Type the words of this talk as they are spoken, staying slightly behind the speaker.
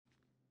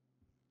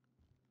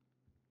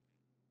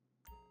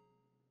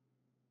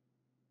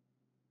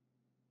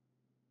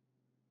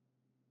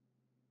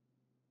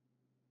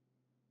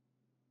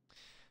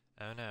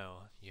Oh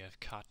no, you have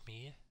caught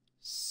me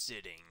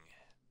sitting.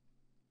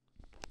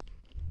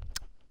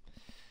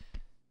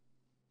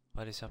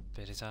 What is up?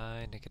 It is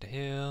I, Nick of the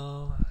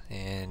Hill,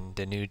 and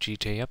the new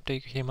GTA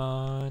update came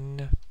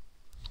on.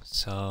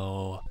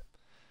 So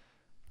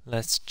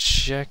let's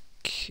check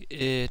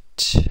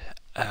it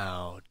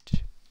out.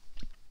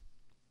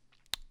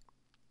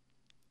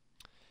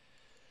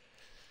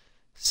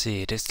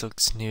 See, this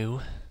looks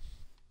new.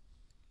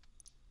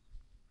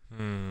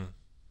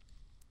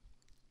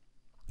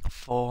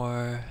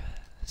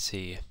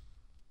 See.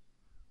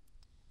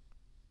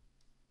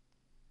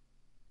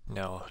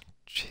 No,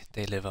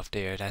 they live up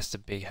there. That's the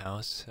big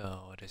house.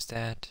 So what is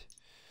that?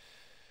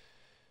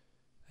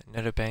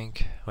 Another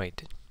bank.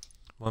 Wait,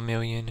 1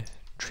 million,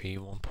 tree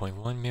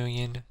 1.1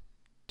 million,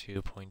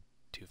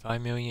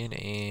 2.25 million,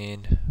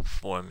 and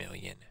 4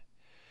 million.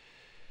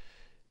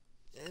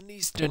 At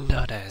least they're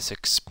not as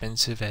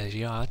expensive as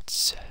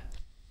yachts.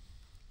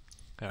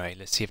 Alright,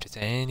 let's see if there's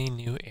any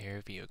new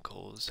air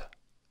vehicles.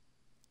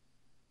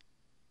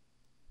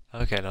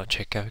 Okay, I'll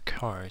check out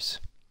cars.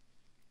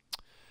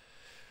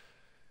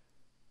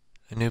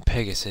 A new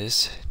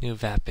Pegasus, new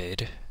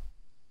Vapid,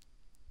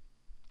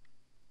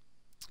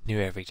 new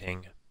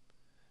everything.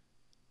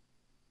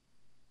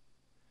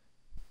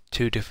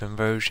 2 different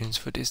versions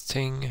for this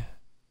thing.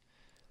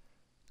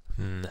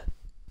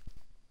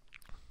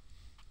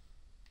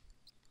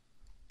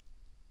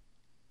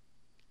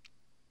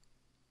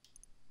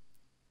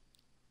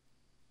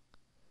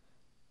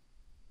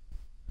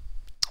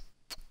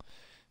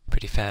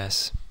 Pretty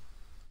fast.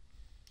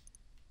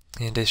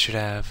 And this should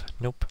have...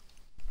 Nope.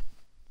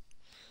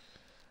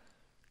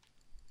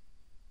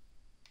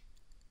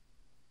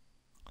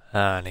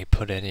 They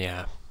put it,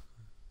 yeah.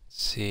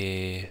 Let's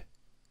see.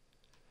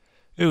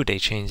 Ooh, they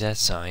changed that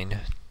sign.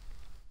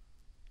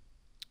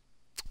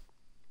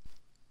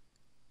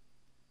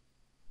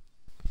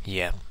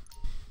 Yeah.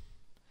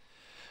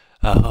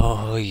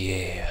 Oh,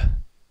 yeah.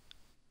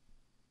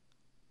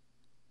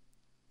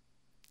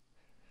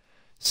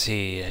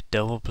 See, a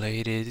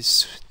double-bladed,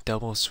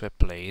 double swept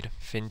blade,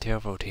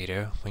 fin-tail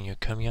rotator. When you're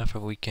coming off a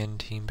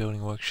weekend team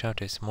building workshop,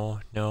 there's no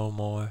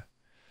more.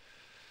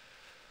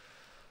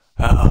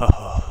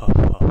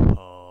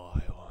 Oh,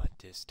 I want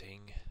this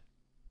thing.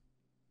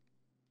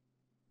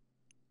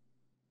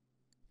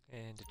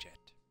 And a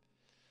jet.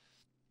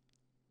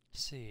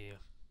 See.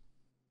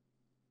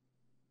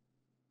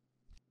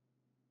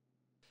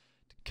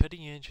 The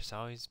cutting edge has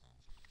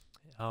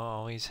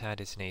always had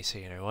its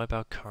naysayer. What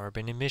about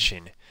carbon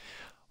emission?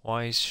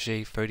 Why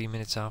shave 30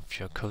 minutes off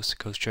your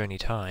coast-to-coast journey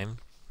time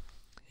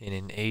in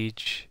an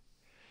age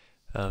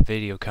of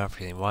video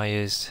conferencing? Why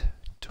is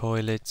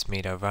toilets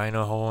made of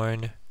rhino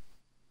horn?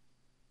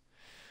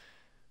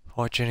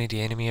 Fortunately,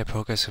 the enemy had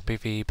progress with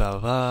BV blah blah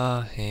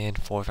blah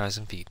and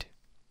 4,000 feet.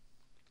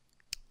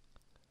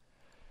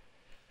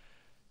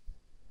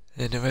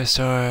 And the rest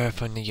are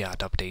from the yacht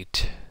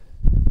update.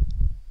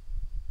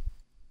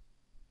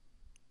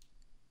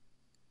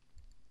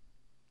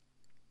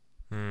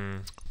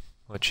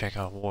 We'll check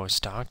out war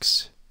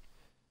stocks.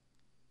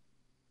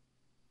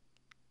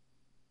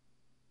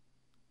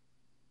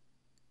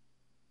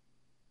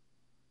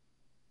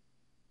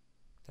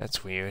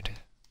 That's weird.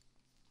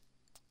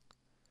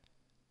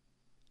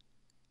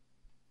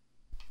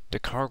 The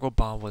cargo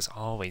bomb was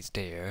always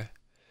there.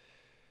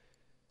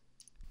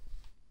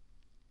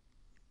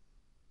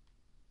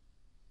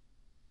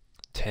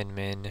 Ten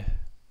men.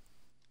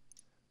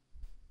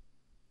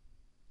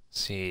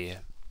 See.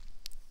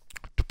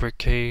 The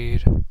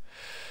brigade.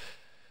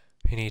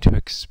 You need to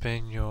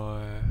expend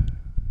your...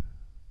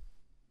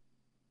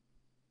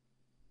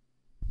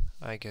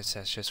 I guess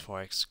that's just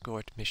for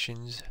escort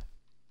missions.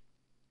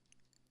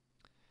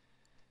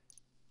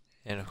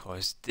 And of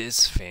course,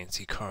 this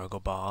fancy cargo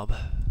bob.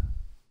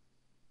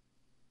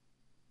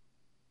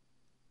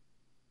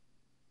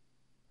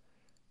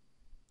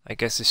 I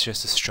guess it's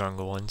just a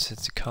stronger one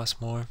since it costs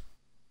more.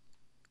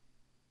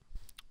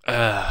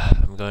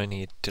 I'm going to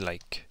need to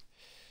like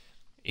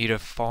either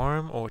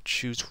farm or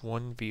choose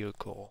one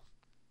vehicle.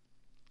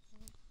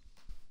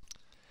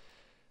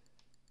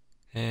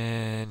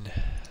 And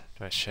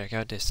let's check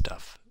out this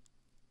stuff.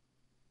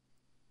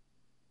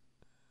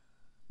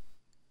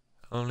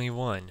 Only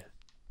one.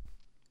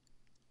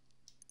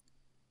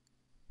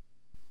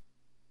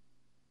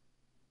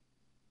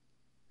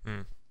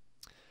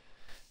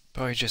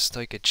 Probably just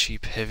like a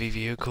cheap heavy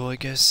vehicle, I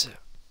guess.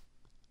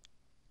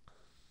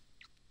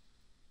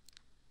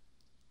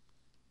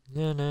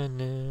 No.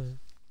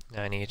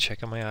 I need to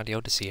check on my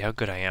audio to see how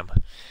good I am.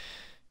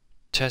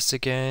 Test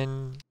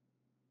again.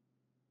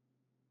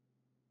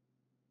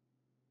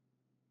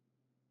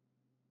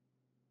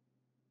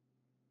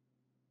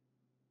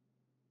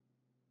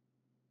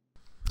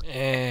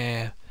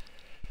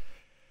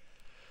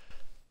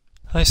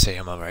 I say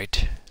I'm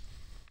alright.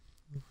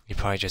 You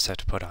probably just have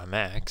to put on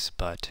max,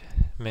 but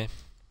meh.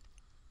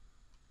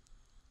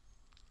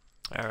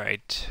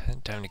 Alright,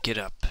 time to get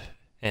up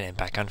and then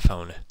back on the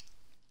phone.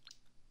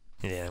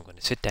 And then I'm going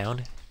to sit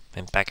down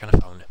and back on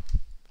the phone.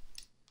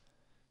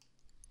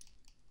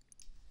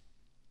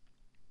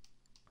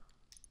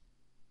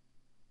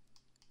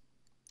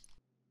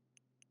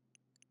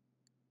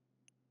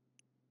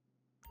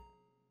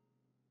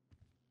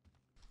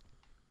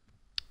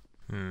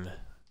 Hmm.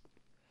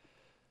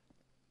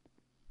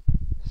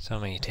 So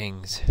many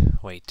things.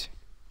 Wait.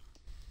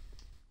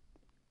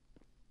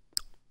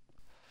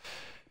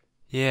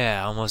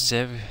 Yeah, lots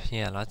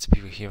of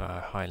people here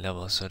are high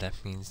level, so that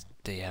means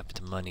they have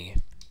the money.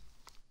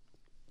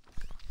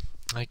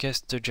 I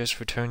guess they're just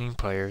returning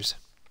players.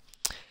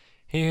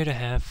 Here to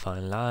have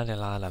fun, la da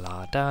la la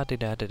la, da da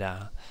da da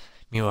da.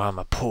 Meanwhile, I'm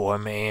a poor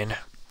man.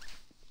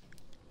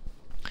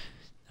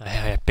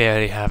 I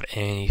barely have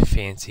any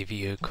fancy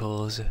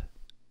vehicles.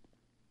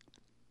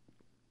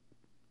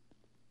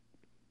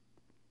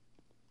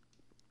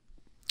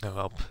 Oh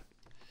well.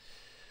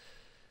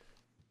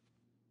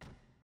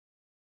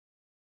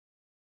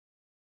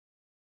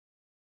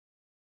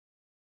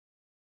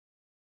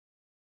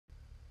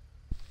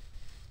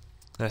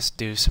 Let's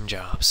do some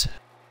jobs.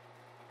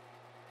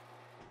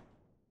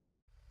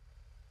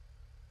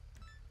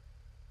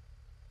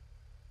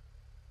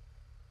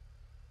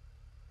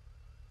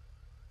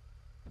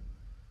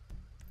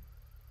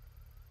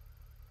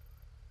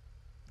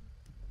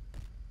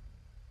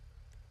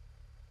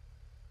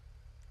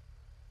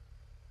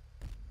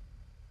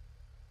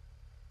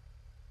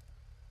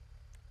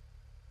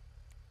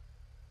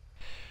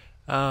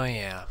 Oh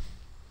yeah.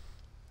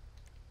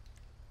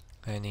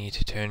 I need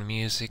to turn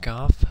music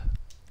off.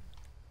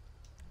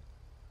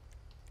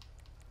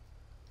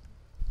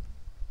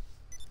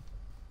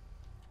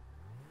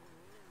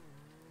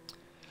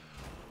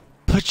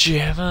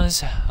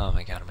 Pajamas! Oh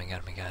my god, oh my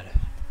god, oh my god.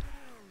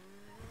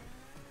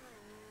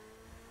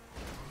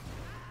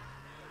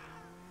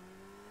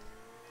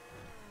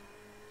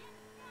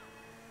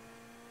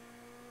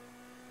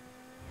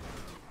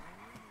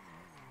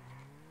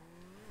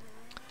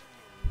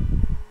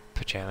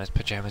 Pajamas,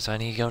 pajamas, I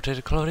need to go to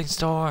the clothing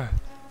store!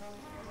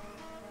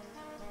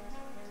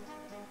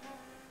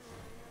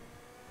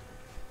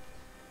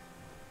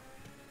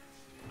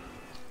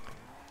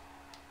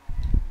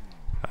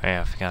 Oh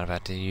yeah, I forgot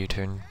about the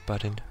U-turn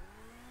button.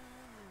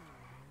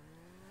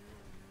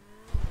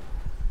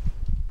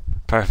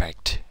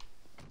 Perfect.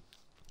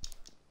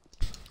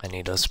 I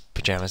need those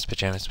pajamas,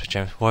 pajamas,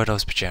 pajamas. What are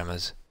those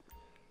pajamas?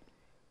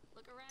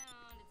 Look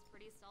around, it's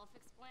pretty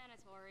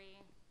self-explanatory.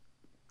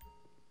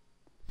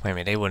 Wait a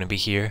minute, they wouldn't be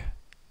here.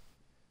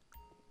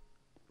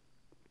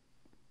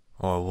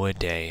 Or would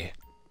they?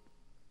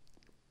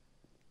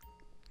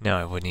 No,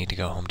 I would need to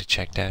go home to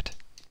check that.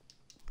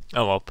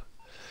 Oh well.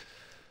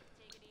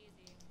 Take it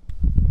easy.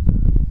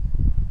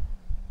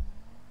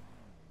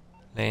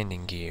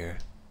 Landing gear.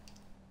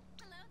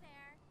 Hello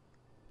there.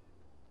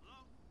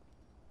 Hello?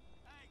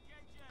 Hey,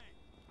 KJ.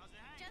 How's it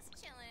hanging?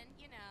 Just chillin',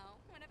 you know.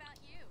 What about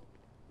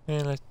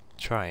you? Let's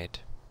try it.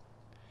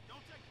 Don't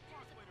take the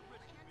causeway to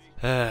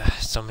Richmond,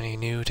 B. So many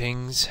new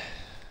things.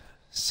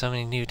 So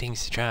many new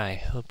things to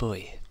try. Oh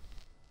boy.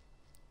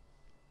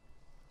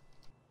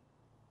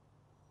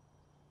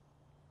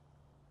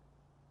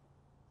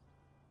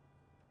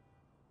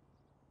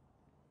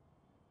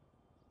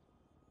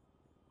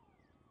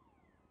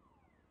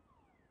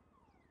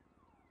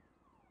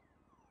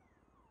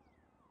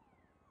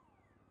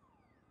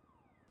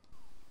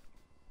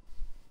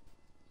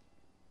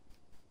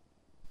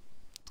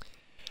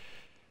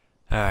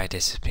 Alright,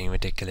 this is being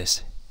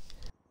ridiculous.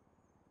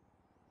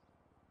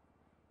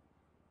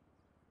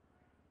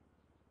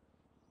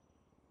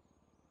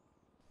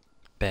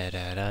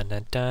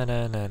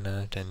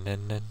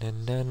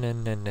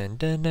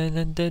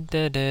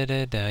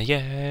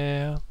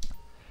 Yeah.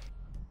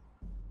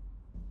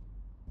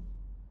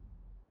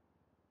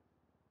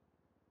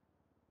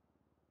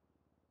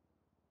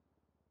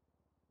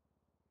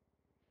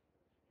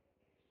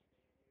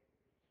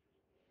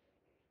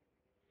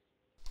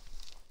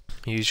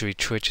 Usually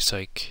Twitch is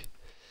like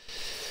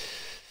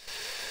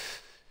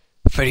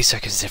 30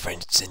 seconds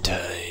difference in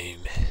time.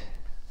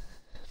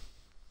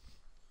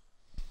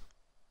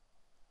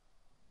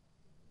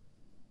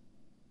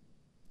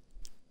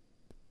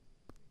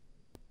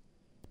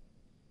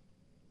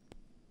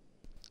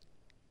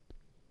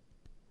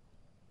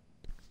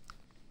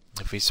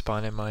 If we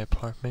spawn in my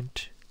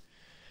apartment,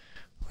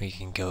 we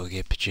can go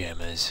get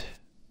pajamas.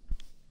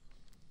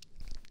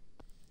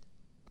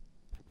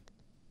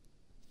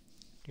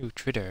 Ooh,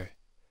 Twitter.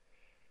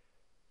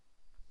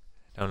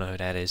 Don't know who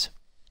that is.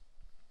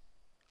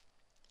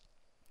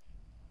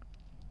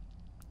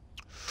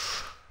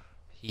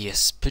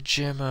 Yes,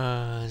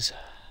 pajamas.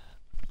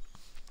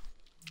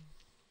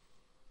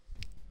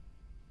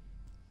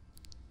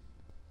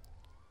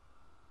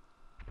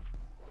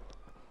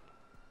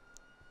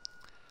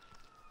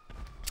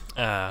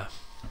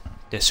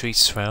 The sweet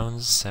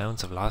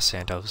sounds of Los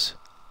Santos.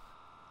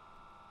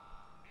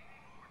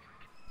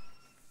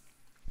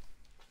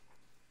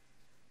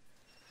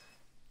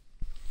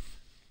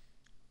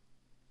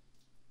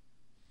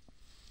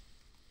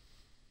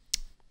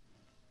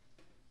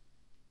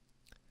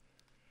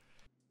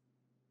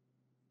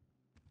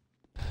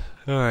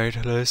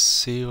 Alright, let's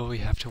see what we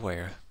have to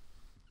wear.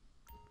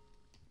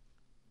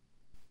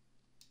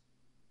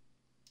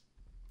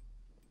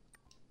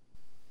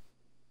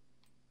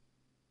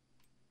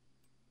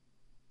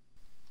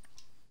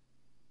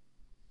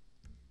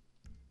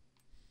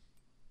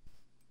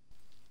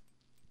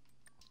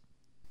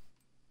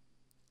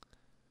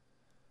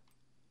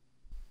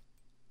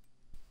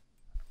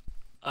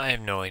 I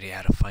have no idea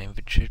how to find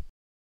the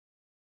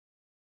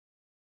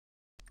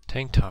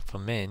tank top for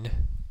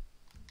men.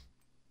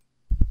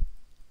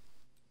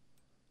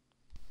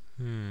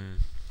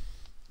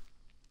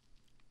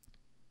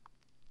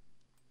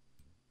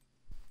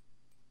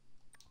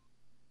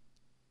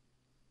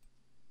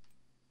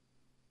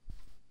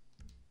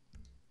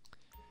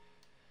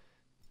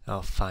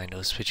 I'll find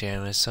those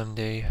pajamas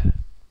someday.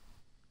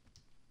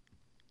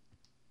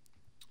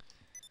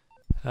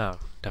 Oh,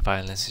 the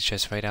violence is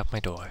just right out my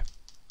door.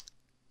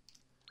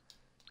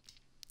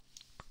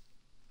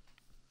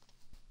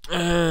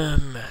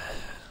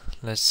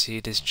 Let's see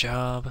this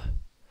job.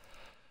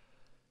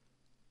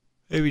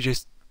 Maybe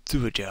just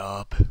do a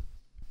job.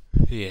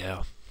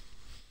 Yeah.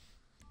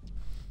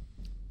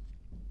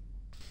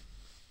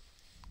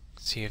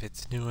 See if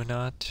it's new or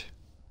not.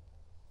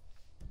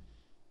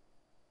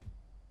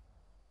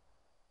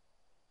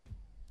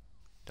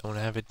 Don't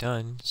have it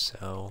done,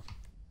 so...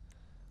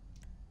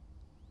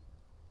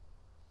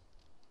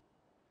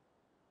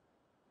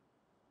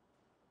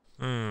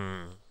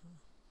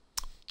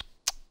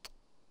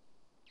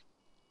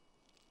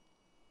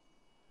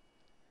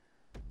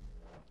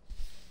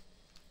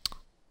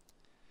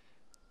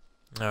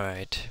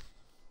 Alright.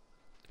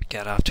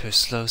 Got off to a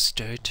slow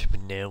start, but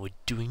now we're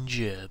doing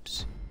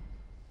jobs.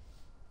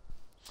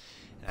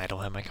 And I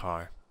don't have my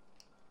car.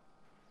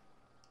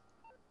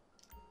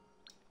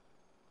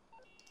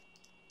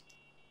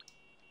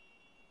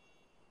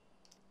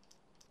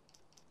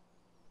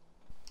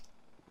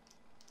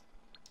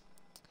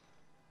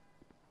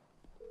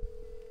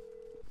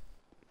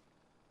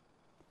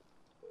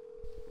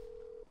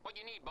 What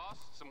you need, boss?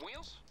 Some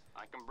wheels?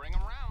 I can bring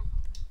them around.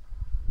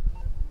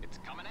 It's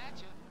coming at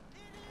you.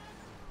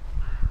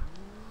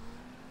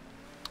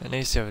 And they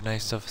used to have a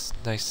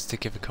nice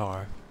stick of a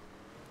car.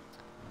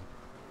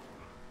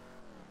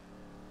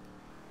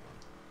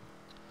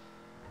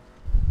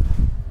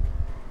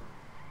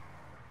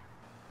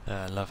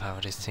 I love how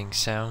this thing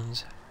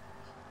sounds.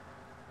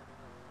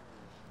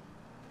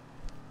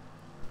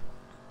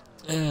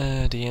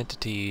 The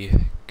entity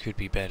could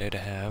be better to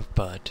have,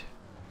 but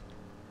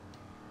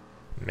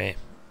meh.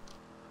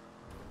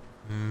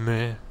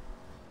 Meh.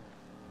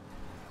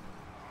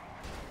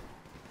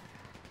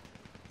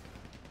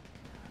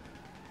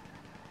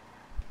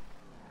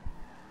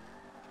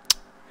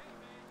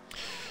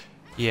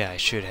 Yeah, I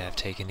should have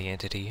taken the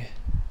entity.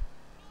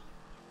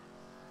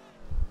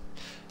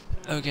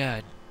 Oh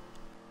god.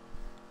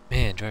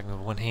 Man, driving with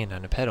one hand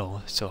on the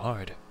pedal is so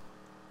hard.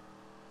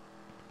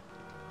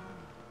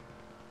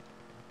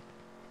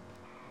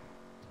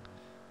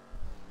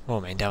 Oh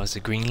man, that was the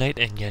green light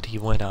and yet he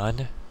went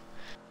on.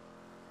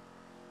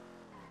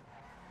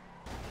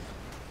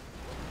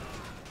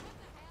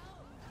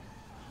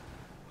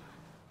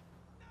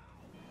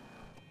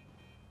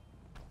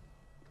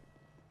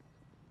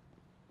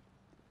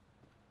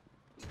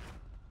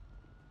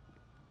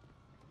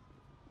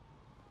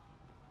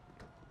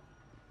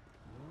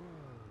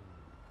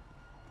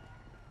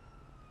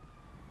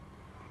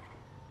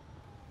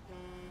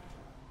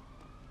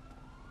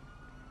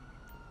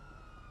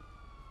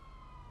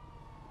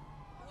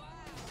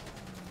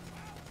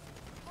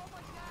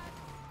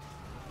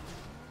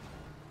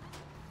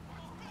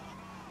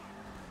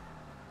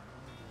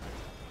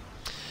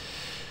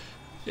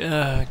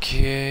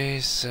 Okay,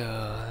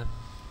 so...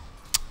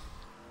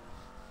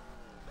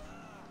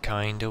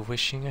 kinda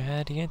wishing I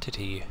had the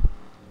entity.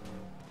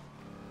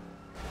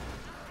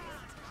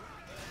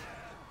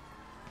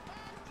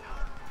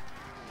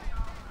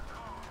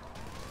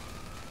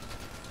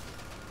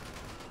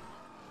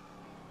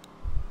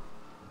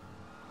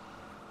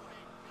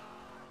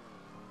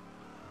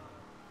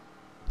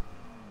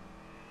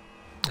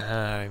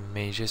 I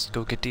may just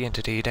go get the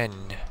entity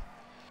then.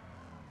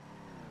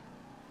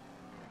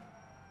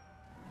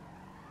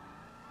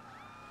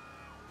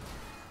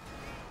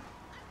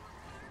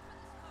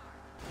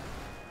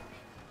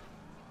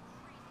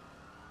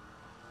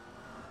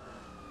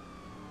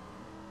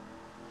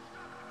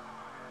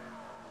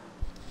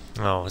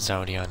 Oh, it's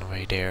already on the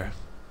way there.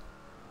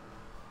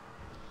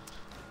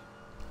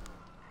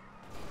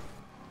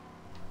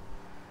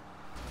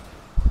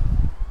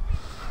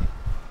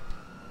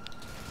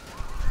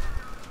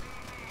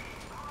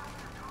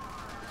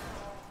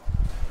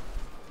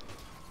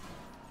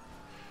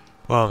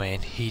 Well,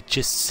 man, he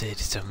just said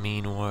some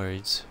mean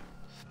words.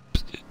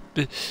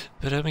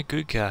 But I'm a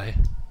good guy.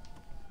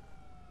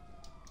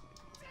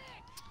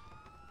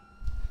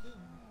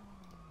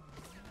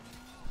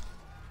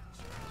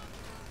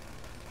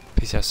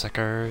 Peace out,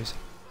 suckers.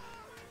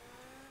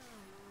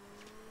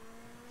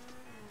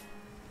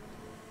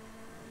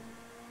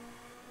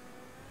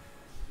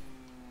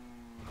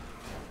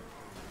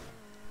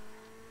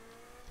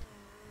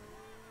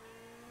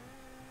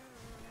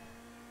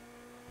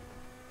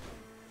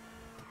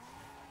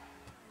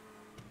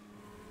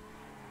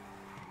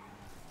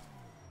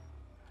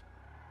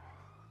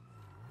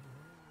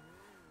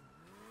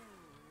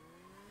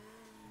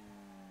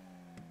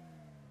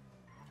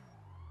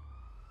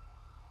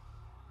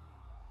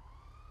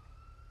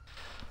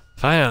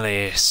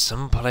 Finally,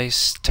 some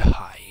place to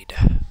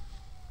hide.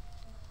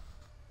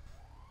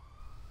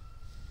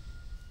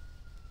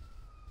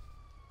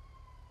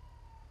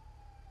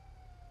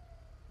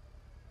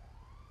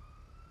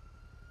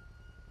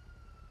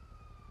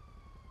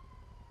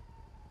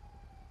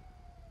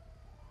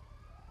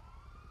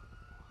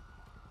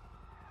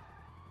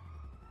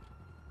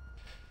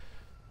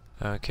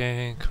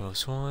 Okay,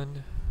 close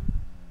one.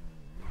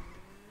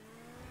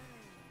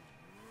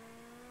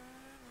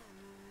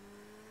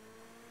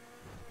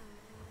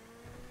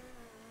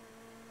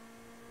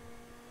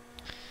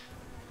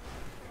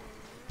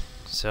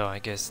 So I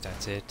guess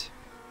that's it.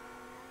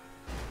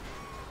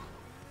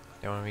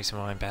 The only reason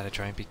why I'm bad at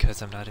driving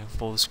because I'm not in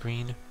full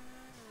screen.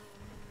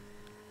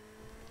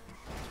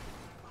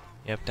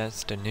 Yep,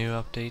 that's the new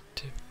update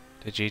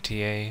to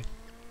GTA.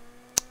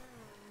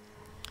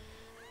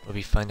 It'll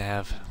be fun to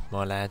have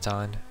more lads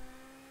on.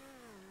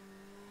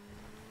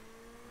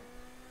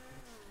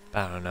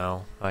 I don't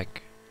know,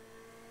 like,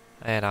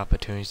 I had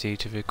opportunity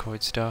to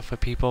record stuff for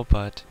people,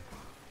 but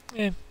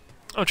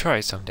I'll try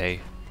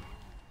someday.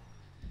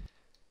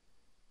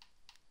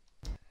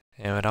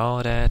 And with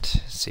all that,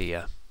 see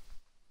ya.